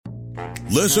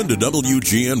Listen to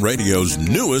WGN Radio's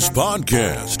newest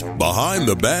podcast, Behind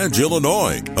the Badge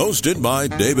Illinois, hosted by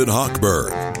David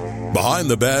Hochberg. Behind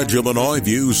the Badge Illinois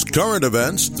views current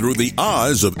events through the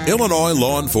eyes of Illinois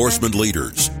law enforcement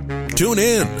leaders. Tune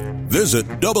in.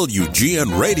 Visit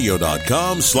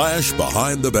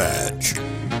WGNRadio.com/Behind the Badge.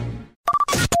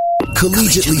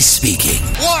 Collegiately speaking.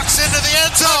 Walks into the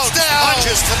end zone. Down.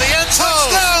 Punches to the end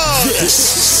zone.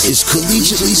 This is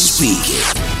Collegiately Speaking.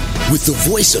 With the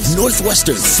voice of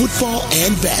Northwestern football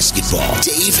and basketball,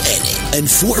 Dave Enning,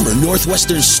 and former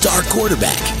Northwestern star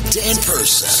quarterback, Dan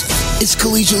Persa. It's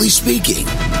Collegially Speaking.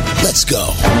 Let's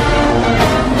go.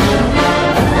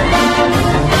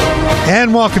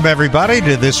 And welcome, everybody,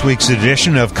 to this week's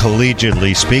edition of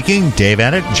Collegiately Speaking. Dave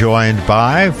Enning, joined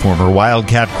by former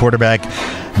Wildcat quarterback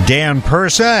Dan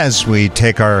Persa, as we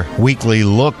take our weekly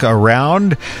look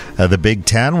around the Big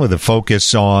Ten with a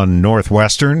focus on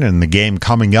Northwestern and the game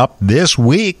coming up this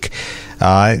week.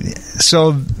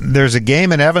 So there's a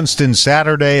game in Evanston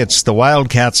Saturday. It's the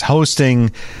Wildcats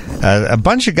hosting a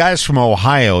bunch of guys from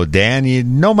Ohio. Dan, you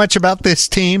know much about this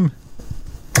team?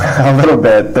 A little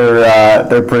bit.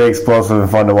 They're pretty explosive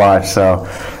and fun to watch, so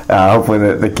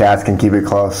hopefully the Cats can keep it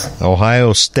close.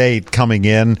 Ohio State coming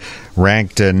in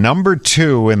ranked number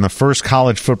 2 in the first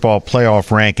college football playoff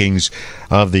rankings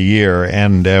of the year,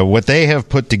 and what they have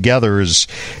put together is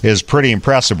pretty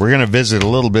impressive. We're going to visit a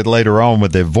little bit later on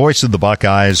with the voice of the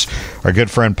Buckeyes, our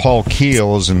good friend Paul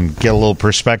Keels, and get a little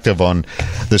perspective on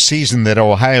the season that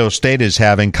Ohio State is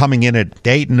having, coming in at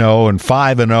 8-0 and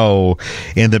 5-0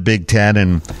 in the Big Ten,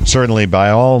 and certainly by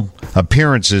all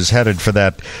appearances headed for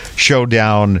that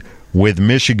showdown with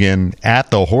Michigan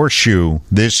at the Horseshoe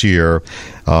this year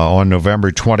on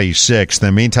November 26th. In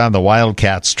the meantime, the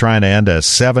Wildcats trying to end a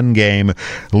 7-game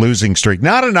losing streak.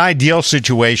 Not an ideal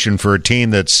situation for a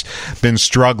team that's been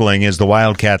struggling as the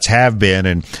Wildcats have been,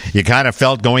 and you kind of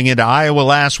felt going into Iowa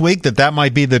last week that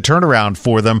might be the turnaround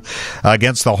for them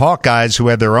against the Hawkeyes, who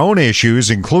had their own issues,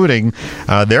 including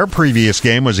their previous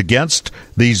game was against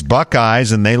these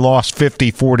Buckeyes, and they lost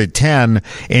 54-10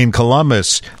 in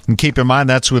Columbus. And keep in mind,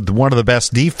 that's with one of the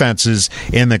best defenses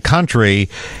in the country,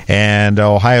 and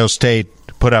Ohio State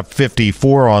put up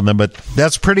 54 on them, but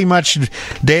that's pretty much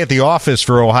day at the office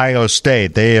for Ohio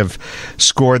State. They have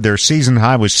scored, their season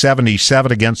high was 77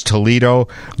 against Toledo.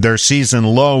 Their season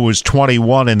low was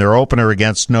 21 in their opener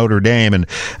against Notre Dame, and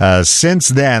since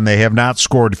then they have not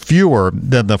scored fewer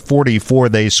than the 44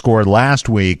 they scored last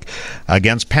week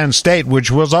against Penn State, which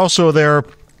was also their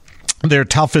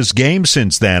toughest game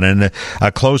since then, and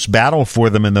a close battle for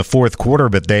them in the fourth quarter,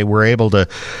 but they were able to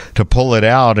pull it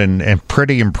out and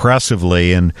pretty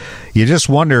impressively. And you just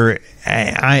wonder,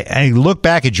 I look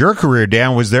back at your career,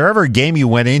 Dan, was there ever a game you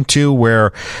went into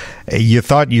where you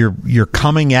thought you're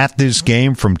coming at this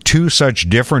game from two such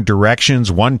different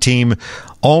directions, one team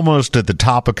almost at the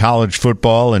top of college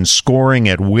football and scoring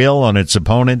at will on its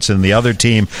opponents, and the other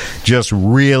team just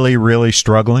really, really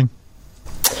struggling?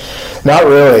 Not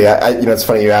really. It's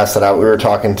funny you asked that. We were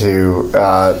talking to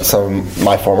some of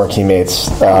my former teammates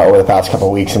over the past couple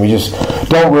of weeks, and we just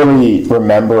don't really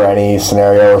remember any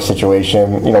scenario or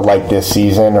situation, like this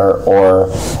season or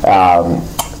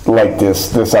like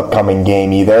this upcoming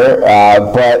game either.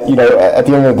 But at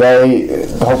the end of the day,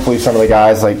 hopefully some of the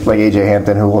guys like AJ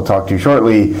Hampton, who we'll talk to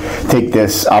shortly, take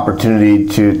this opportunity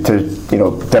to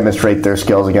demonstrate their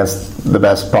skills against the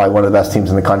best, probably one of the best teams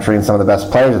in the country and some of the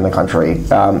best players in the country,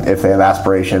 if they have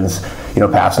aspirations,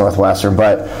 past Northwestern.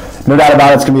 But no doubt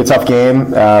about it, it's going to be a tough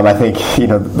game. I think,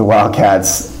 the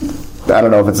Wildcats, I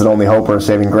don't know if it's an only hope or a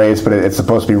saving grace, but it's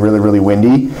supposed to be really, really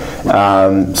windy.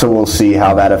 So we'll see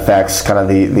how that affects kind of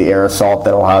the air assault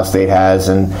that Ohio State has,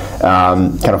 and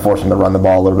kind of force them to run the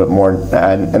ball a little bit more.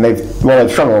 And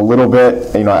they've struggled a little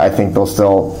bit. I think they'll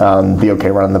still be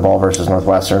okay running the ball versus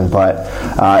Northwestern. But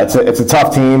it's a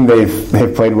tough team.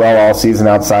 They've played well all season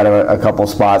outside of a couple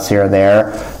spots here and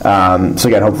there. So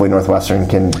again, hopefully Northwestern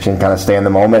can kind of stay in the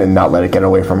moment and not let it get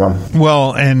away from them.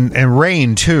 Well, and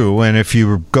rain too. And if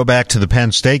you go back to the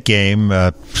Penn State game,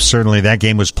 certainly that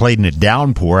game was played in a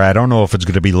downpour. I don't know if it's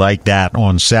going to be like that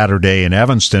on Saturday in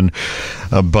Evanston,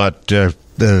 but the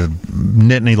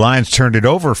Nittany Lions turned it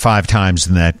over 5 times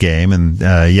in that game, and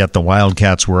yet the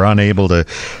Wildcats were unable to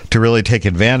really take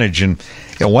advantage. And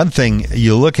one thing,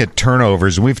 you look at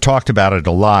turnovers, and we've talked about it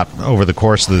a lot over the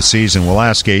course of the season. We'll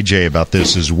ask AJ about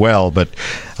this as well, but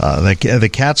the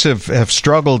Cats have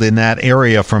struggled in that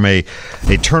area from a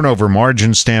turnover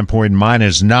margin standpoint,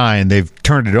 -9. They've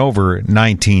turned it over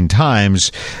 19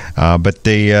 times, but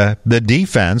the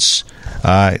defense,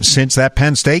 since that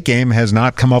Penn State game, has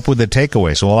not come up with a takeaway.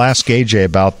 anyway. So we'll ask AJ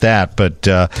about that. But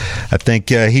I think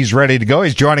he's ready to go.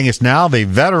 He's joining us now, the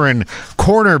veteran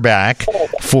cornerback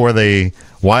for the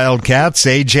Wildcats,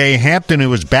 A.J. Hampton, who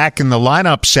was back in the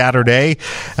lineup Saturday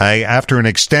after an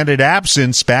extended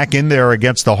absence, back in there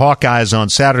against the Hawkeyes on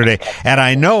Saturday. And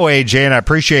I know, A.J., and I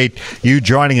appreciate you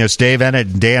joining us, Dave Ennett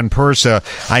and Dan Persa,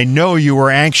 I know you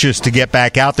were anxious to get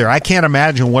back out there. I can't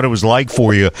imagine what it was like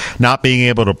for you not being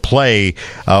able to play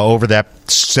over that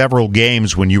several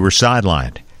games when you were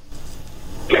sidelined.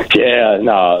 Yeah,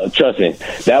 no, trust me.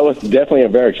 That was definitely a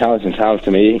very challenging time to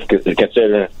me,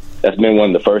 considering that's been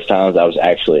one of the first times I was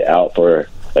actually out for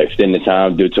extended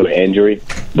time due to an injury.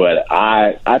 But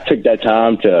I took that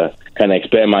time to kind of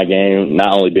expand my game,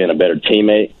 not only being a better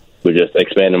teammate, but just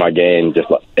expanding my game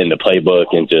just in the playbook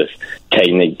and just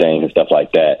technique things and stuff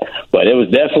like that. But it was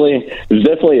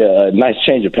definitely a nice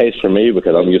change of pace for me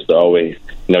because I'm used to always,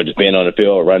 just being on the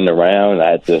field, running around.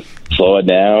 I had to slow it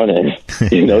down and,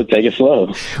 take it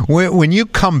slow. When you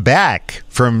come back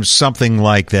from something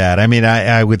like that, I mean,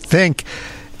 I would think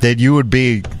that you would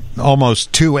be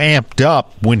almost too amped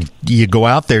up when you go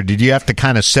out there. Did you have to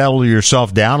kind of settle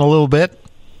yourself down a little bit?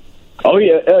 Oh,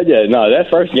 yeah. No,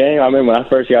 that first game, I mean, when I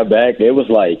first got back, it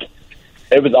was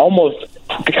almost,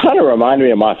 it kind of reminded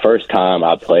me of my first time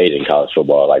I played in college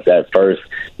football. Like that first,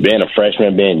 being a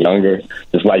freshman, being younger,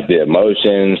 just like the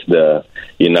emotions, the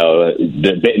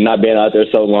not being out there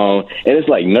so long. And it's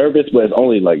like nervous, but it's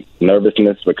only like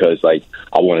nervousness because like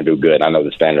I want to do good. I know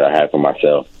the standard I have for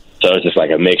myself. So it's just like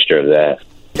a mixture of that.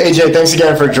 AJ, thanks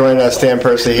again for joining us. Dan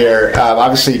Persa here.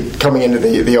 Obviously, coming into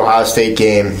the Ohio State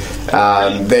game,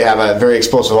 they have a very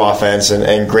explosive offense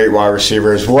and great wide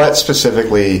receivers. What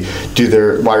specifically do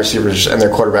their wide receivers and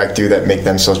their quarterback do that make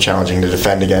them so challenging to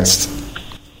defend against?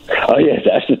 Oh, yeah,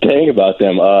 that's the thing about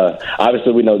them.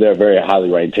 Obviously, we know they're a very highly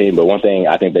ranked team, but one thing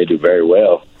I think they do very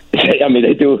well, I mean,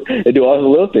 they do all the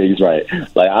little things right.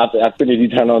 Like, I think if you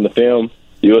turn on the film,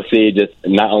 you'll see just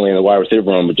not only in the wide receiver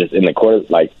room, but just in the quarter,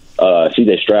 like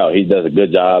C.J. Stroud. He does a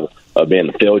good job of being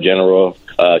the field general,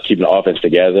 keeping the offense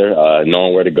together,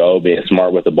 knowing where to go, being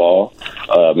smart with the ball.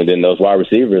 And then those wide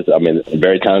receivers, I mean,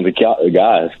 very talented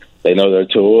guys. They know their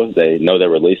tools. They know their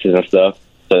releases and stuff.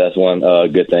 So that's one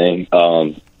good thing.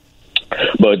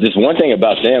 But just one thing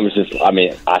about them is just, I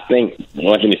mean, I think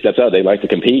once he steps out, they like to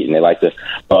compete and they like to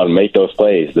make those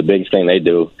plays. The biggest thing they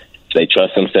do, they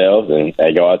trust themselves and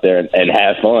they go out there and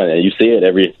have fun, and you see it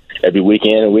every week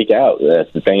in and week out.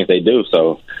 That's the things they do.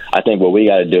 So I think what we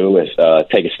got to do is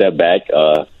take a step back,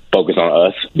 focus on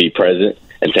us, be present,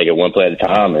 and take it one play at a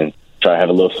time, and try to have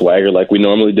a little swagger like we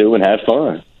normally do and have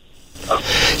fun.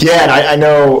 Yeah, and I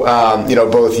know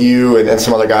both you and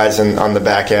some other guys on the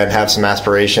back end have some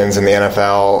aspirations in the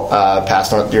NFL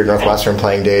past your Northwestern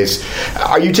playing days.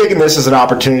 Are you taking this as an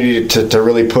opportunity to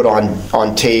really put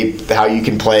on tape how you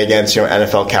can play against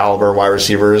NFL caliber wide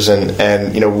receivers, and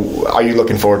are you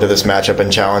looking forward to this matchup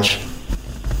and challenge?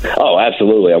 Oh,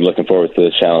 absolutely. I'm looking forward to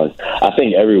this challenge. I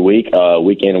think every week,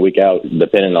 week in and week out,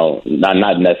 depending on,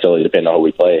 not necessarily depending on who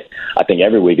we play, I think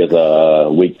every week is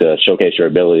a week to showcase your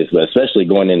abilities, but especially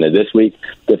going into this week,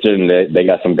 considering that they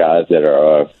got some guys that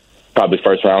are probably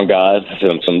first-round guys,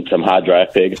 some high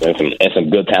draft picks, and some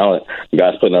good talent,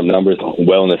 guys putting up numbers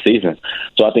well in the season.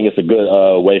 So I think it's a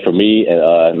good way for me,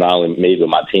 and not only me, but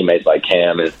my teammates like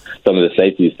Cam and some of the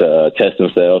safeties to test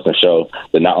themselves and show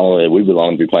that not only we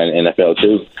belong to be playing in the NFL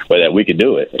too, but that we could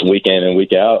do it week in and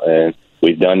week out, and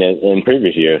we've done it in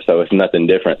previous years, so it's nothing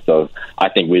different. So I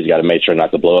think we just got to make sure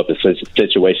not to blow up the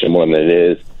situation more than it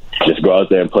is. Just go out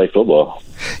there and play football.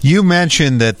 You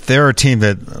mentioned that they're a team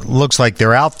that looks like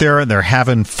they're out there and they're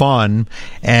having fun,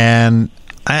 and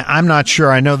I'm not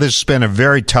sure. I know this has been a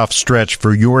very tough stretch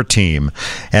for your team,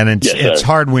 and it's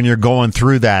hard when you're going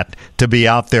through that to be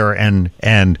out there and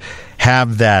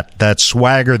have that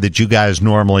swagger that you guys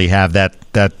normally have, that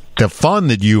the fun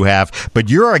that you have.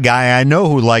 But you're a guy I know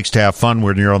who likes to have fun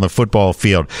when you're on the football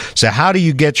field. So how do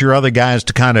you get your other guys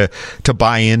to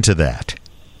buy into that?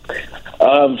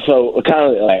 So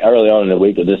kind of like early on in the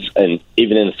week of this, and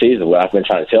even in the season, what I've been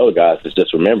trying to tell the guys is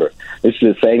just remember, this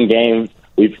is the same game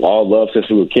we've all loved since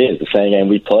we were kids, the same game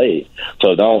we played.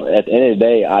 So at the end of the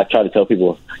day, I try to tell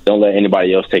people, don't let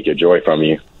anybody else take your joy from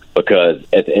you, because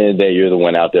at the end of the day, you're the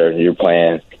one out there, you're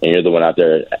playing, and you're the one out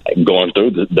there going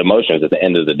through the motions at the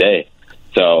end of the day.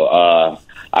 So,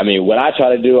 I mean, what I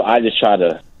try to do, I just try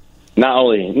to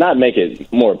not make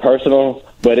it more personal,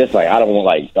 but it's like, I don't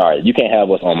want all right, you can't have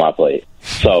what's on my plate.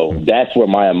 So that's where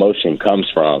my emotion comes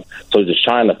from. So just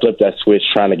trying to flip that switch,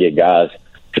 trying to get guys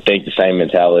to think the same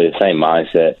mentality, the same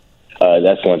mindset.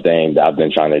 That's one thing that I've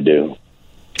been trying to do.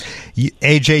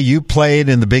 AJ, you played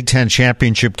in the Big Ten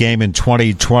championship game in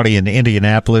 2020 in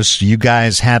Indianapolis. You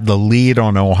guys had the lead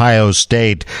on Ohio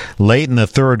State late in the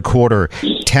third quarter,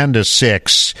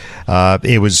 10-6.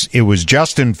 It was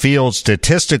Justin Fields'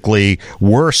 statistically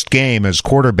worst game as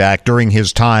quarterback during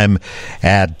his time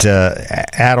at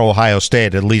Ohio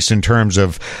State, at least in terms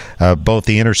of both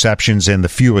the interceptions and the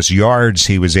fewest yards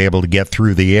he was able to get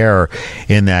through the air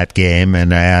in that game.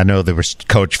 And I know there was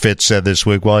Coach Fitz said this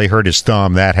week, well, he hurt his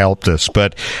thumb. That helped us.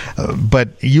 But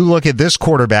you look at this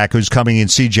quarterback who's coming in,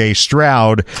 C.J.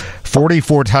 Stroud,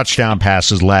 44 touchdown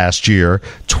passes last year,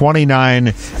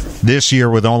 29 this year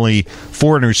with only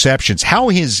 4 interceptions. How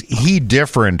is he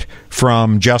different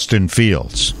from Justin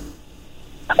Fields?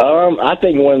 I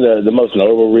think one of the most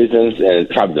notable reasons, and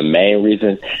probably the main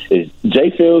reason, is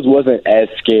Jay Fields wasn't as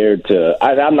scared to.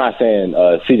 I'm not saying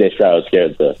C.J. Stroud is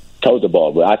scared to toe the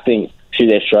ball, but I think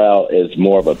C.J. Stroud is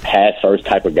more of a pass-first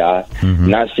type of guy. Mm-hmm.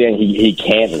 Not saying he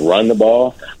can't run the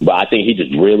ball, but I think he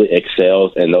just really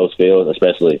excels in those fields,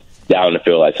 especially down the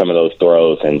field, like some of those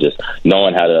throws and just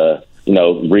knowing how to,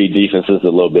 read defenses a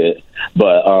little bit.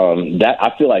 But that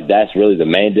I feel like that's really the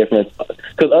main difference.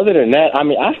 Because other than that,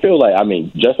 I feel like,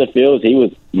 Justin Fields, he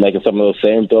was making some of those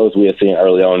same throws we had seen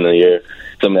early on in the year,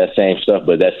 some of that same stuff,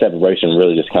 but that separation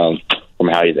really just comes from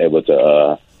how he's able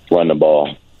to run the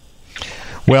ball.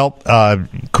 Well, of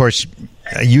course,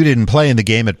 you didn't play in the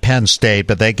game at Penn State,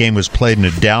 but that game was played in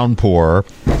a downpour.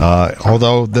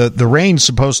 Although the rain's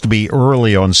supposed to be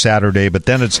early on Saturday, but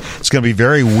then it's going to be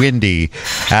very windy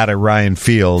out at Ryan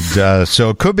Field.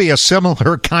 So it could be a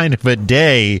similar kind of a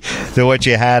day to what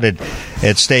you had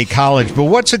at State College. But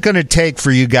what's it going to take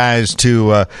for you guys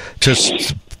to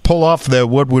pull off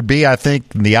what would be, I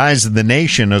think, in the eyes of the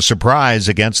nation, a surprise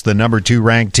against the number 2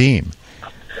 ranked team?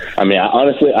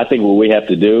 Honestly, I think what we have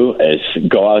to do is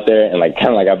go out there and, kind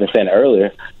of like I've been saying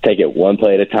earlier, take it one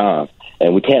play at a time.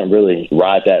 And we can't really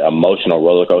ride that emotional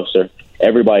roller coaster.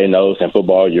 Everybody knows in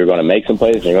football you're going to make some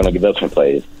plays and you're going to give up some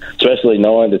plays. Especially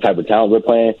knowing the type of talent we're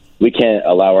playing, we can't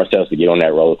allow ourselves to get on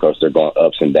that roller coaster going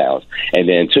ups and downs. And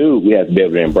then, 2, we have to be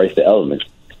able to embrace the elements.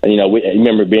 And, we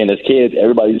remember being as kids,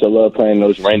 everybody used to love playing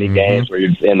those rainy games where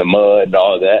you're in the mud and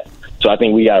all of that. So I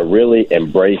think we got to really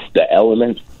embrace the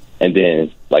elements. And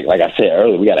then, like I said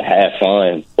earlier, we got to have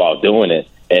fun while doing it.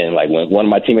 And, when one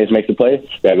of my teammates makes a play,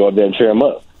 we got to go up there and cheer them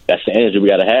up. That's the energy we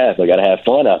got to have. We got to have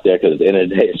fun out there because at the end of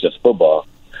the day, it's just football.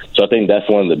 So I think that's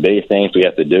one of the biggest things we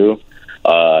have to do.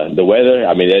 The weather,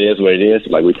 that is what it is.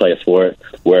 We play a sport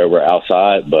where we're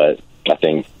outside, but I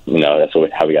think, that's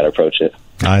how we got to approach it.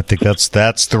 I think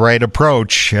that's the right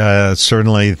approach.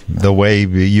 Certainly, the way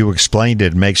you explained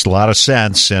it makes a lot of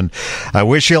sense. And I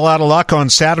wish you a lot of luck on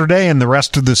Saturday and the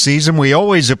rest of the season. We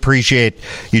always appreciate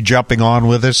you jumping on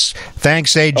with us.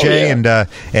 Thanks, AJ,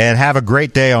 and have a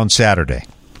great day on Saturday.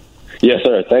 Yes,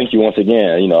 sir. Thank you once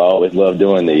again. I always love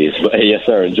doing these. But, yes,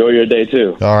 sir. Enjoy your day,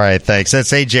 too. All right. Thanks.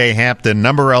 That's A.J. Hampton,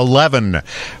 number 11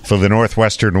 for the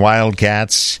Northwestern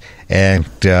Wildcats, and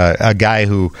a guy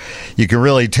who you can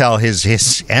really tell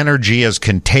his energy is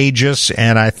contagious.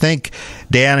 And I think,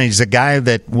 Dan, he's a guy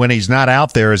that when he's not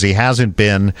out there, as he hasn't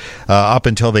been up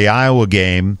until the Iowa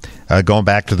game, going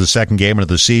back to the second game of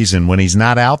the season, when he's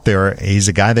not out there, he's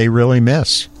a guy they really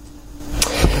miss.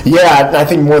 Yeah, I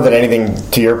think more than anything,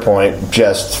 to your point,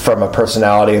 just from a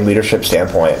personality and leadership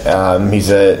standpoint, he's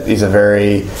a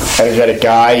very energetic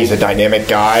guy. He's a dynamic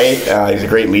guy. He's a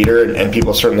great leader, and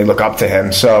people certainly look up to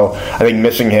him. So I think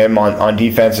missing him on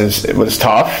defense was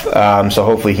tough. So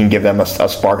hopefully he can give them a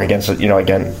spark against,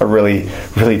 again, a really,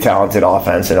 really talented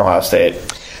offense in Ohio State.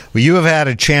 Well, you have had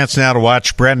a chance now to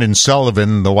watch Brendan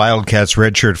Sullivan, the Wildcats'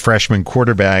 redshirt freshman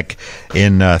quarterback,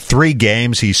 in 3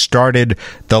 games. He started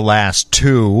the last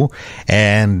 2,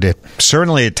 and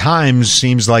certainly at times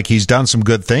seems like he's done some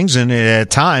good things, and at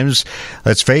times,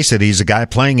 let's face it, he's a guy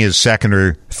playing his second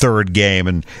or third game,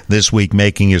 and this week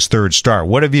making his 3rd start.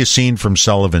 What have you seen from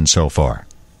Sullivan so far?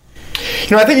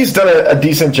 I think he's done a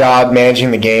decent job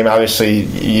managing the game. Obviously,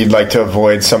 you'd like to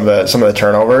avoid some of the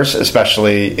turnovers,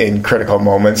 especially in critical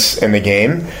moments in the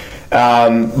game.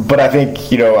 But I think,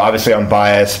 obviously I'm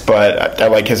biased, but I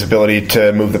like his ability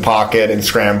to move the pocket and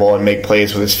scramble and make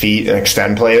plays with his feet and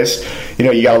extend plays.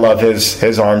 You got to love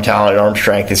his arm talent and arm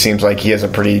strength. It seems like he has a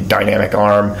pretty dynamic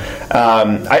arm.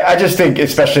 I just think,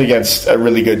 especially against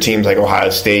really good teams like Ohio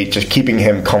State, just keeping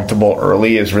him comfortable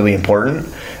early is really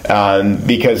important.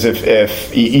 Because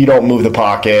if you don't move the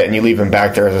pocket and you leave him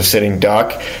back there as a sitting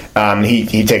duck,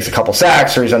 he takes a couple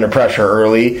sacks or he's under pressure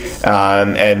early,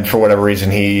 and for whatever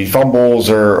reason he falls fumbles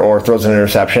or throws an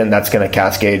interception, that's going to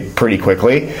cascade pretty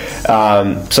quickly.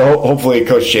 So hopefully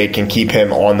Coach Jake can keep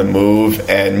him on the move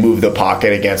and move the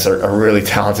pocket against a really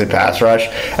talented pass rush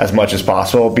as much as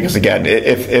possible. Because again,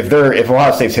 if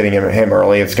Ohio State's hitting him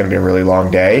early, it's going to be a really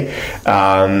long day.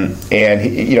 And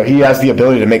he has the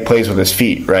ability to make plays with his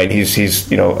feet, right?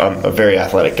 He's a very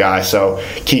athletic guy, so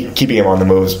keeping him on the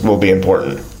moves will be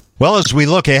important. Well, as we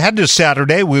look ahead to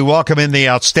Saturday, we welcome in the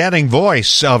outstanding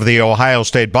voice of the Ohio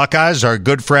State Buckeyes, our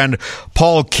good friend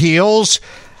Paul Keels.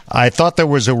 I thought there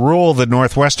was a rule that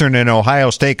Northwestern and Ohio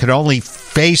State could only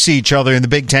face each other in the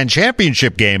Big Ten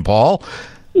championship game, Paul.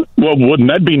 Well, wouldn't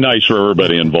that be nice for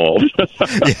everybody involved?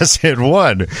 Yes, it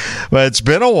would. But it's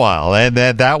been a while, and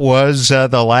that was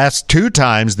the last two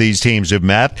times these teams have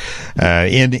met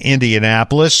in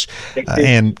Indianapolis.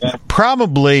 And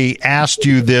probably asked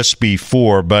you this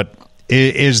before, but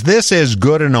is this as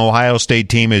good an Ohio State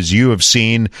team as you have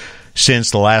seen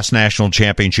since the last national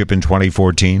championship in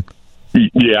 2014?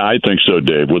 Yeah, I think so,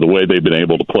 Dave, with the way they've been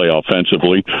able to play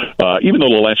offensively. Even though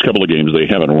the last couple of games they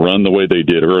haven't run the way they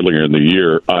did earlier in the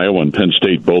year, Iowa and Penn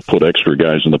State both put extra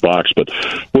guys in the box. But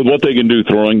with what they can do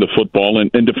throwing the football, and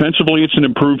defensively, it's an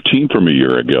improved team from a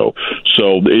year ago.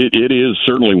 So it is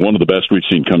certainly one of the best we've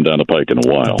seen come down the pike in a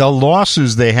while. The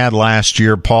losses they had last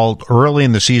year, Paul, early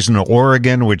in the season to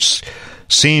Oregon, which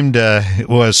seemed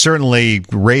was certainly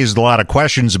raised a lot of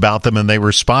questions about them, and they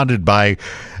responded by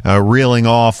reeling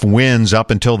off wins up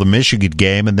until the Michigan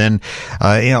game, and then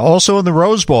also in the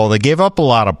Rose Bowl they gave up a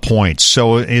lot of points.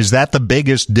 So is that the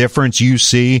biggest difference you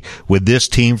see with this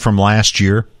team from last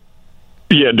year?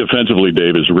 Yeah, defensively,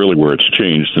 Dave, is really where it's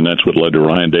changed, and that's what led to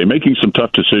Ryan Day making some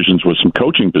tough decisions with some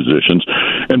coaching positions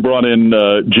and brought in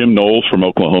Jim Knowles from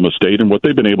Oklahoma State. And what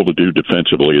they've been able to do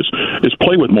defensively is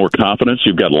play with more confidence.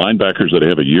 You've got linebackers that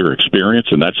have a year experience,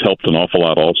 and that's helped an awful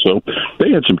lot also.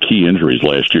 They had some key injuries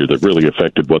last year that really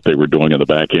affected what they were doing in the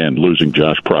back end, losing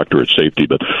Josh Proctor at safety.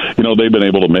 But, they've been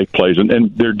able to make plays,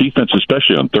 and their defense,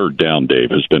 especially on third down, Dave,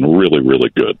 has been really, really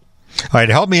good. All right,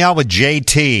 help me out with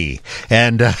JT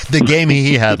and the game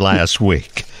he had last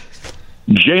week.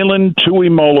 Jalen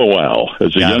Tuimoloau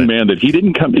as a young man that he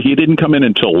didn't come in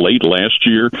until late last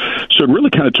year, so it really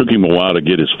kind of took him a while to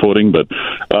get his footing. But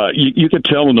you could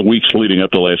tell in the weeks leading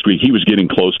up to last week he was getting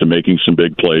close to making some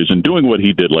big plays and doing what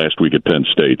he did last week at Penn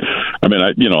State. I mean,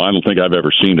 I don't think I've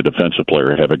ever seen a defensive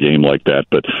player have a game like that.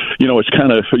 But it's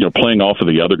kind of playing off of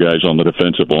the other guys on the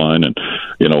defensive line and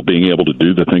being able to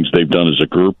do the things they've done as a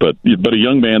group. But a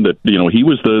young man that he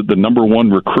was the number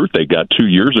one recruit they got 2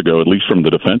 years ago, at least from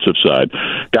the defensive side.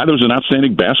 Guy that was an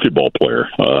outstanding basketball player,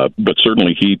 but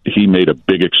certainly he made a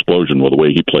big explosion with the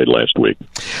way he played last week.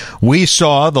 We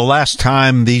saw the last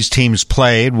time these teams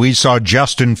played, we saw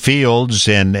Justin Fields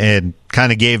and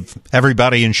kind of gave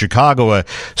everybody in Chicago a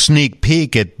sneak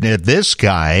peek at this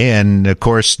guy. And, of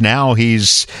course, now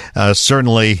he's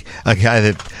certainly a guy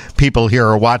that people here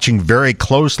are watching very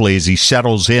closely as he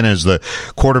settles in as the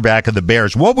quarterback of the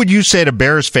Bears. What would you say to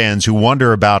Bears fans who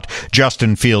wonder about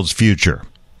Justin Fields' future?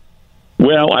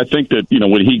 Well, I think that,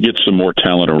 when he gets some more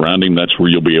talent around him, that's where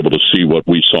you'll be able to see what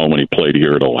we saw when he played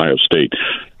here at Ohio State.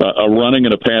 A running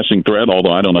and a passing threat,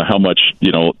 although I don't know how much,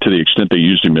 to the extent they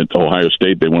used him at Ohio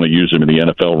State, they want to use him in the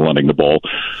NFL running the ball.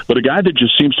 But a guy that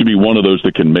just seems to be one of those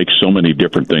that can make so many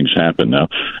different things happen. Now,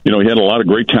 he had a lot of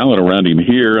great talent around him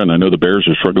here, and I know the Bears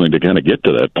are struggling to kind of get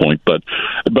to that point. But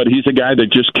he's a guy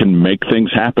that just can make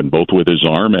things happen, both with his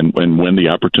arm and when the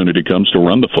opportunity comes to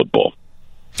run the football.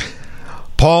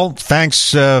 Paul,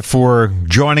 thanks for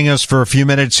joining us for a few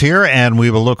minutes here, and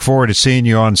we will look forward to seeing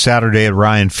you on Saturday at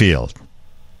Ryan Field.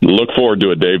 Look forward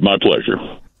to it, Dave. My pleasure.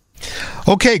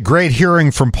 Okay, great hearing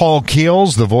from Paul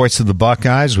Keels, the voice of the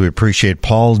Buckeyes. We appreciate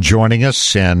Paul joining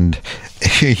us, and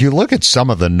you look at some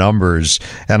of the numbers,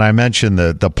 and I mentioned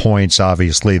the points,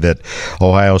 obviously, that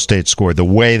Ohio State scored, the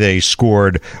way they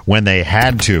scored when they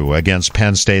had to against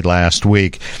Penn State last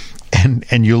week.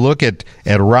 And you look at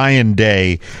Ryan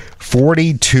Day,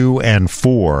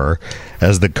 42-4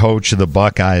 as the coach of the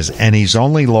Buckeyes, and he's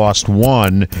only lost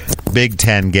one Big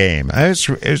Ten game.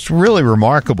 It's really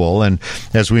remarkable. And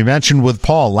as we mentioned with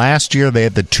Paul, last year they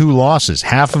had the two losses.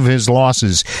 Half of his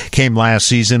losses came last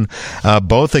season,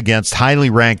 both against highly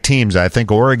ranked teams. I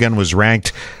think Oregon was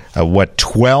ranked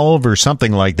 12 or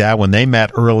something like that when they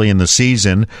met early in the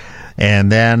season,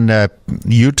 and then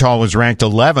Utah was ranked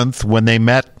 11th when they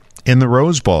met in the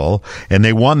Rose Bowl, and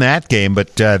they won that game,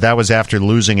 but that was after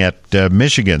losing at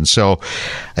Michigan. So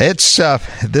it's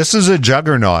this is a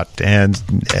juggernaut, and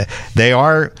they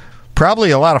are probably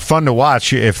a lot of fun to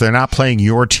watch if they're not playing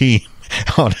your team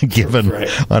on a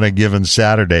given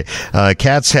Saturday.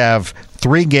 Cats have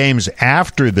 3 games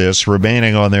after this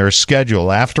remaining on their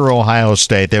schedule. After Ohio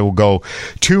State, they will go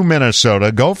to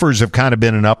Minnesota. Gophers have kind of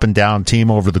been an up-and-down team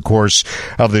over the course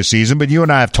of the season, but you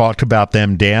and I have talked about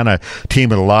them, Dan, a team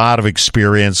with a lot of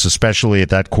experience, especially at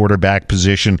that quarterback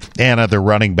position and at the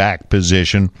running back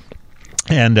position.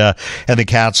 And the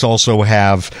Cats also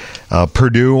have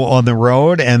Purdue on the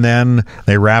road, and then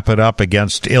they wrap it up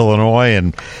against Illinois.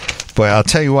 And boy, I'll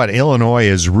tell you what, Illinois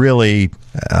is really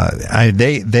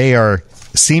they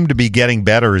seem to be getting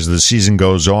better as the season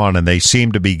goes on, and they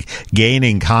seem to be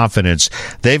gaining confidence.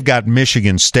 They've got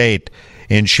Michigan State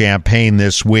in Champaign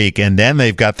this week, and then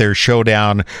they've got their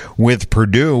showdown with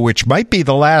Purdue, which might be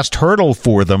the last hurdle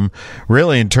for them,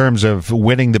 really, in terms of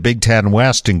winning the Big Ten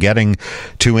West and getting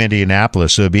to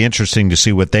Indianapolis. So it'll be interesting to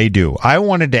see what they do. I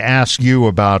wanted to ask you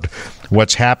about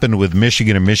what's happened with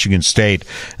Michigan and Michigan State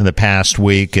in the past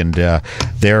week, and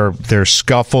their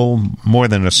scuffle, more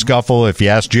than a scuffle. If you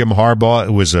ask Jim Harbaugh,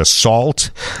 it was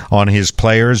assault on his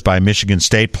players by Michigan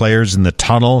State players in the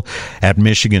tunnel at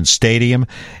Michigan Stadium,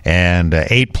 and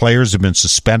 8 players have been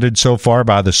suspended so far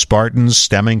by the Spartans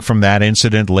stemming from that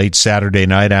incident late Saturday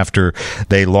night after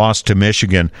they lost to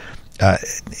Michigan.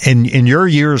 In your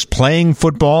years playing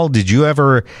football, did you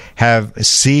ever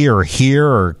see or hear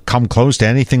or come close to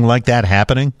anything like that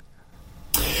happening?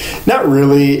 Not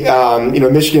really.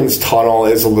 Michigan's tunnel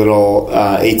is a little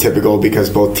atypical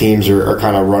because both teams are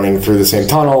kind of running through the same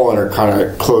tunnel and are kind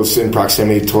of close in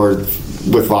proximity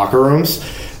with locker rooms.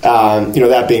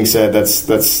 That being said,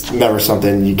 that's never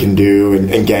something you can do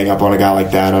and gang up on a guy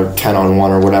like that, or 10-on-1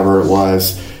 or whatever it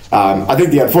was. I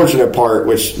think the unfortunate part,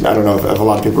 which I don't know if a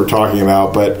lot of people are talking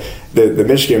about, but the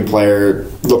Michigan player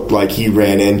looked like he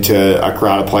ran into a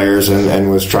crowd of players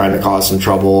and was trying to cause some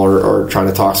trouble or trying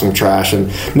to talk some trash.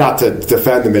 And not to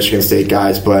defend the Michigan State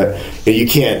guys, but you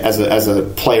can't, as a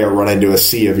player, run into a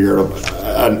sea of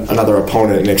another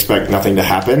opponent and expect nothing to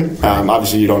happen.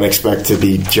 Obviously, you don't expect to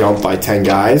be jumped by 10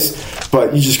 guys,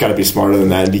 but you just got to be smarter than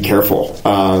that and be careful.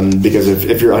 Because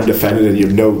if you're undefended and you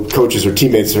have no coaches or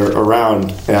teammates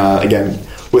around, again,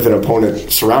 with an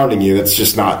opponent surrounding you, that's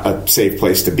just not a safe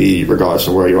place to be, regardless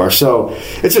of where you are. So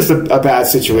it's just a bad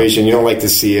situation. You don't like to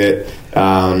see it.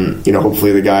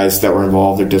 Hopefully the guys that were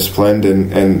involved are disciplined,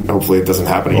 and hopefully it doesn't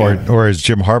happen again. Or as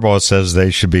Jim Harbaugh says, they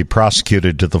should be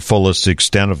prosecuted to the fullest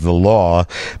extent of the law.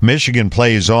 Michigan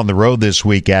plays on the road this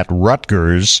week at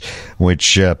Rutgers,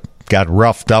 which got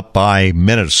roughed up by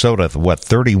Minnesota,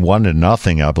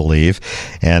 31-0, I believe.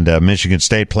 And Michigan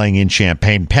State playing in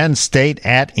Champaign. Penn State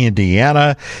at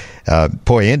Indiana.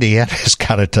 Indiana's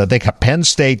got it. They got Penn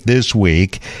State this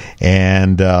week,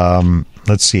 and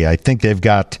let's see. I think they've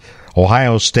got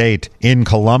Ohio State in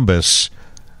Columbus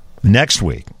next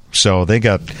week. So they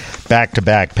got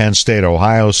back-to-back Penn State,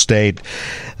 Ohio State.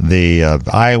 The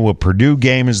Iowa-Purdue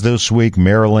game is this week.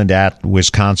 Maryland at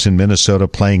Wisconsin, Minnesota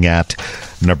playing at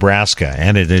Nebraska.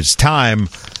 And it is time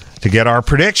to get our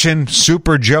prediction,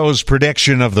 Super Joe's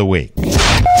prediction of the week.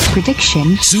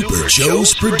 Prediction. Super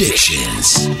Joe's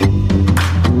predictions.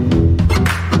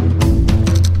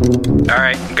 All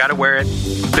right, got to wear it.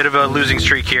 Bit of a losing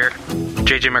streak here.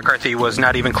 J.J. McCarthy was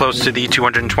not even close to the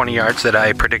 220 yards that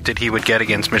I predicted he would get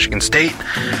against Michigan State.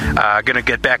 Going to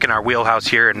get back in our wheelhouse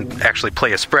here and actually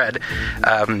play a spread.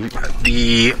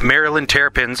 The Maryland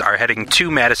Terrapins are heading to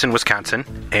Madison, Wisconsin,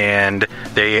 and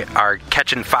they are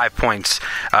catching 5 points.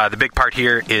 The big part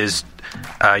here is,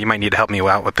 you might need to help me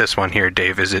out with this one here,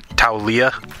 Dave. Is it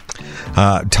Taulia?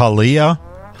 Taulia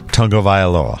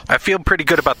Tagovailoa. I feel pretty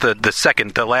good about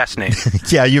the last name.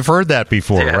 Yeah, you've heard that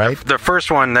before, yeah, right? The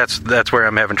first one, that's where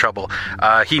I'm having trouble.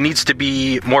 He needs to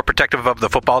be more protective of the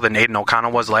football than Aiden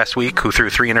O'Connell was last week, who threw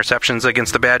 3 interceptions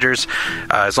against the Badgers.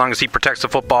 As long as he protects the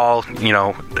football,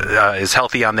 is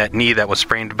healthy on that knee that was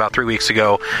sprained about 3 weeks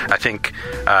ago, I think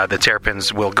the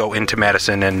Terrapins will go into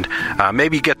Madison and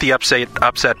maybe get the upset,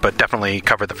 but definitely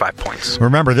cover the 5 points.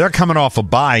 Remember, they're coming off a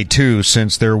bye, too,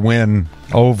 since their win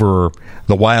over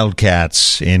the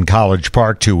Wildcats in College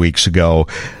Park 2 weeks ago.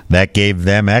 That gave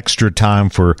them extra time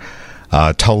for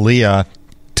Taulia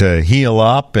to heal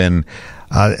up. And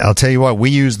I'll tell you what, we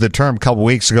used the term a couple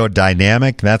weeks ago,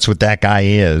 dynamic. That's what that guy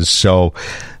is. So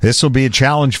this will be a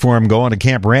challenge for him going to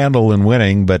Camp Randall and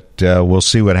winning, but we'll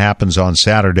see what happens on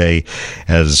Saturday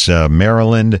as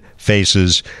Maryland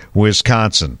faces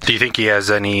Wisconsin. Do you think he has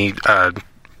any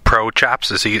pro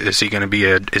chops? Is he going to be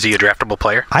is he a draftable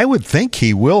player? I would think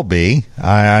he will be.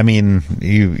 I mean,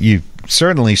 you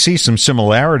certainly see some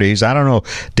similarities. I don't know,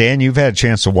 Dan, you've had a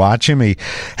chance to watch him. He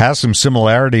has some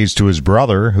similarities to his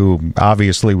brother, who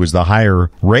obviously was the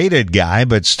higher-rated guy,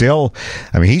 but still,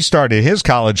 I mean, he started his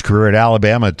college career at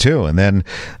Alabama, too, and then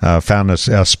found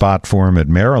a spot for him at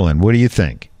Maryland. What do you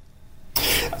think?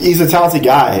 He's a talented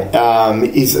guy.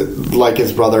 He's like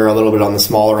his brother, a little bit on the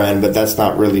smaller end, but that's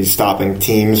not really stopping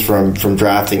teams from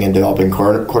drafting and developing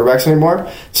quarterbacks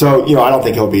anymore. So, I don't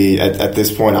think he'll be at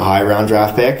this point a high round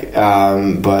draft pick,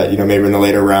 but maybe in the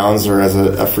later rounds or as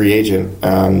a free agent,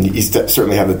 he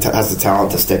certainly has the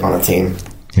talent to stick on a team.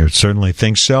 You certainly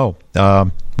think so.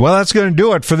 Well, that's going to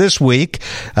do it for this week.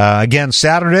 Again,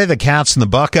 Saturday, the Cats and the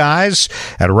Buckeyes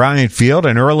at Orion Field,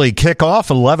 an early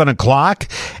kickoff, 11 o'clock.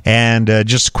 And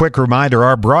just a quick reminder,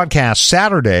 our broadcast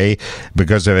Saturday,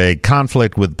 because of a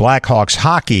conflict with Blackhawks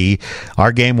hockey,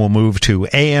 our game will move to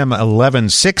AM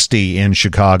 1160 in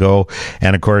Chicago.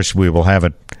 And, of course, we will have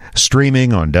it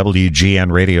streaming on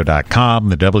WGNradio.com,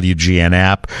 the WGN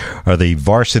app, or the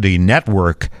Varsity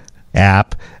Network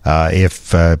app,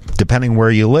 if depending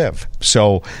where you live.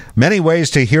 So many ways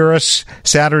to hear us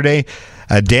Saturday.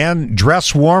 Dan,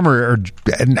 dress warmer.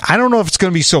 And I don't know if it's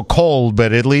going to be so cold,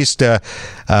 but at least you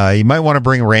might want to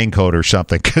bring a raincoat or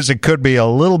something, because it could be a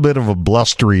little bit of a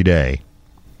blustery day.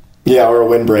 Yeah, or a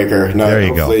windbreaker. No, there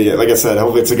you go. Like I said,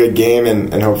 hopefully it's a good game,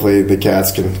 and hopefully the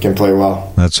Cats can play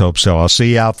well. Let's hope so. I'll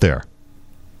see you out there.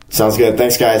 Sounds good.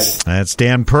 Thanks, guys. That's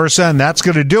Dan Persa, and that's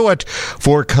going to do it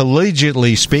for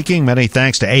Collegiately Speaking. Many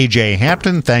thanks to A.J.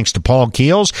 Hampton. Thanks to Paul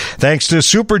Keels. Thanks to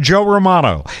Super Joe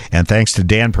Romano. And thanks to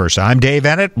Dan Persa. I'm Dave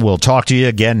Ennett. We'll talk to you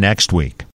again next week.